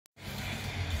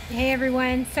Hey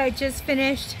everyone, so I just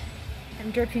finished.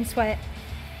 I'm dripping sweat.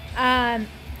 I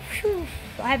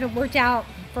haven't worked out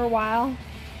for a while.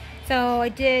 So I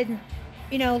did,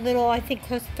 little, I think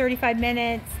close to 35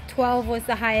 minutes. 12 was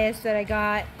the highest that I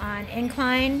got on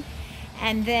incline.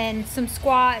 And then some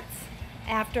squats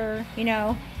after,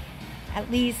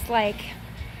 at least like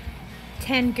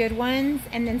 10 good ones.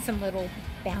 And then some little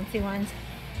bouncy ones.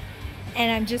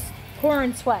 And I'm just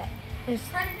pouring sweat. It's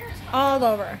all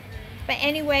over. But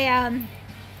anyway,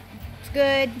 it's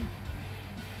good.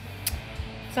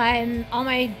 So I'm on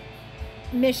my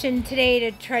mission today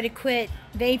to try to quit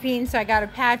vaping. So I got a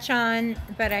patch on,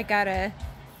 but I gotta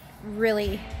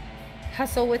really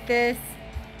hustle with this.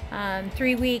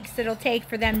 3 weeks it'll take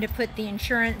for them to put the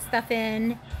insurance stuff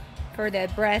in for the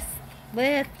breast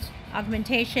lift,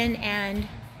 augmentation, and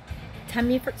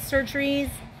tummy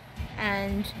surgeries.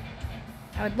 And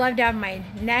I would love to have my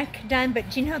neck done, but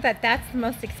do you know that that's the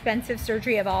most expensive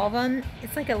surgery of all of them?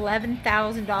 It's like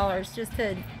 $11,000 just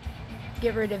to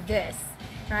get rid of this,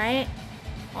 right?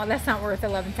 Well, that's not worth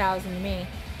 $11,000 to me.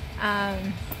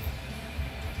 I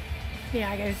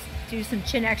gotta do some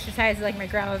chin exercises like my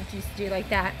grandma used to do like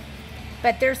that.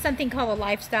 But there's something called a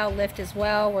lifestyle lift as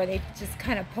well, where they just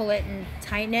kind of pull it and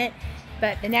tighten it.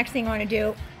 But the next thing I want to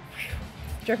do,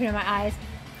 dripping in my eyes,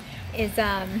 is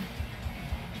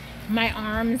my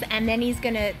arms, and then he's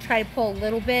gonna try to pull a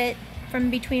little bit from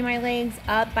between my legs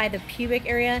up by the pubic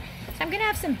area. So I'm gonna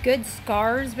have some good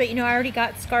scars, but I already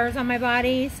got scars on my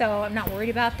body, so I'm not worried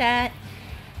about that.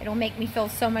 It'll make me feel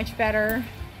so much better.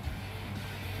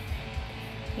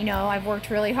 I've worked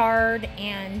really hard,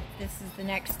 and this is the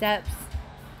next steps.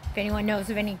 If anyone knows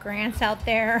of any grants out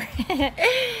there.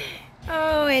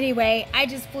 Oh, anyway, I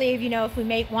just believe, if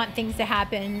we want things to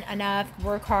happen enough,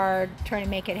 work hard, try to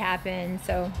make it happen,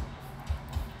 so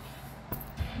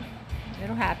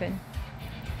it'll happen.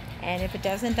 And if it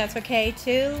doesn't, that's okay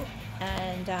too.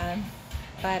 And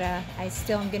but I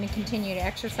still am going to continue to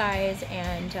exercise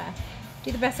and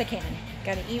do the best I can.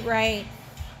 Got to eat right.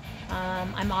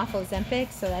 I'm off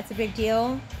Ozempic, so that's a big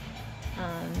deal.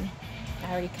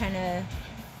 I already kind of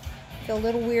feel a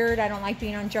little weird. I don't like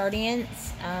being on Jardiance.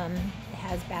 It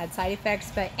has bad side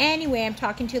effects. But anyway, I'm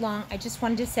talking too long. I just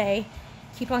wanted to say,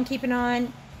 keep on keeping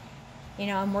on.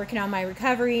 I'm working on my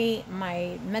recovery,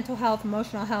 my mental health,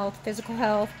 emotional health, physical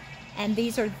health, and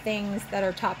these are things that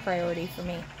are top priority for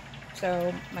me.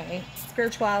 So my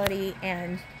spirituality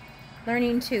and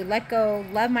learning to let go,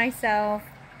 love myself,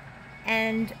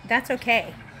 and that's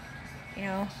okay.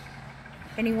 If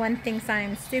anyone thinks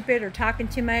I'm stupid or talking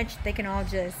too much, they can all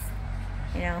just,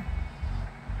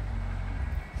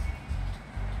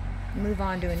 move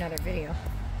on to another video.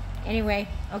 Anyway,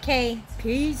 okay,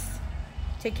 peace.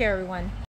 Take care, everyone.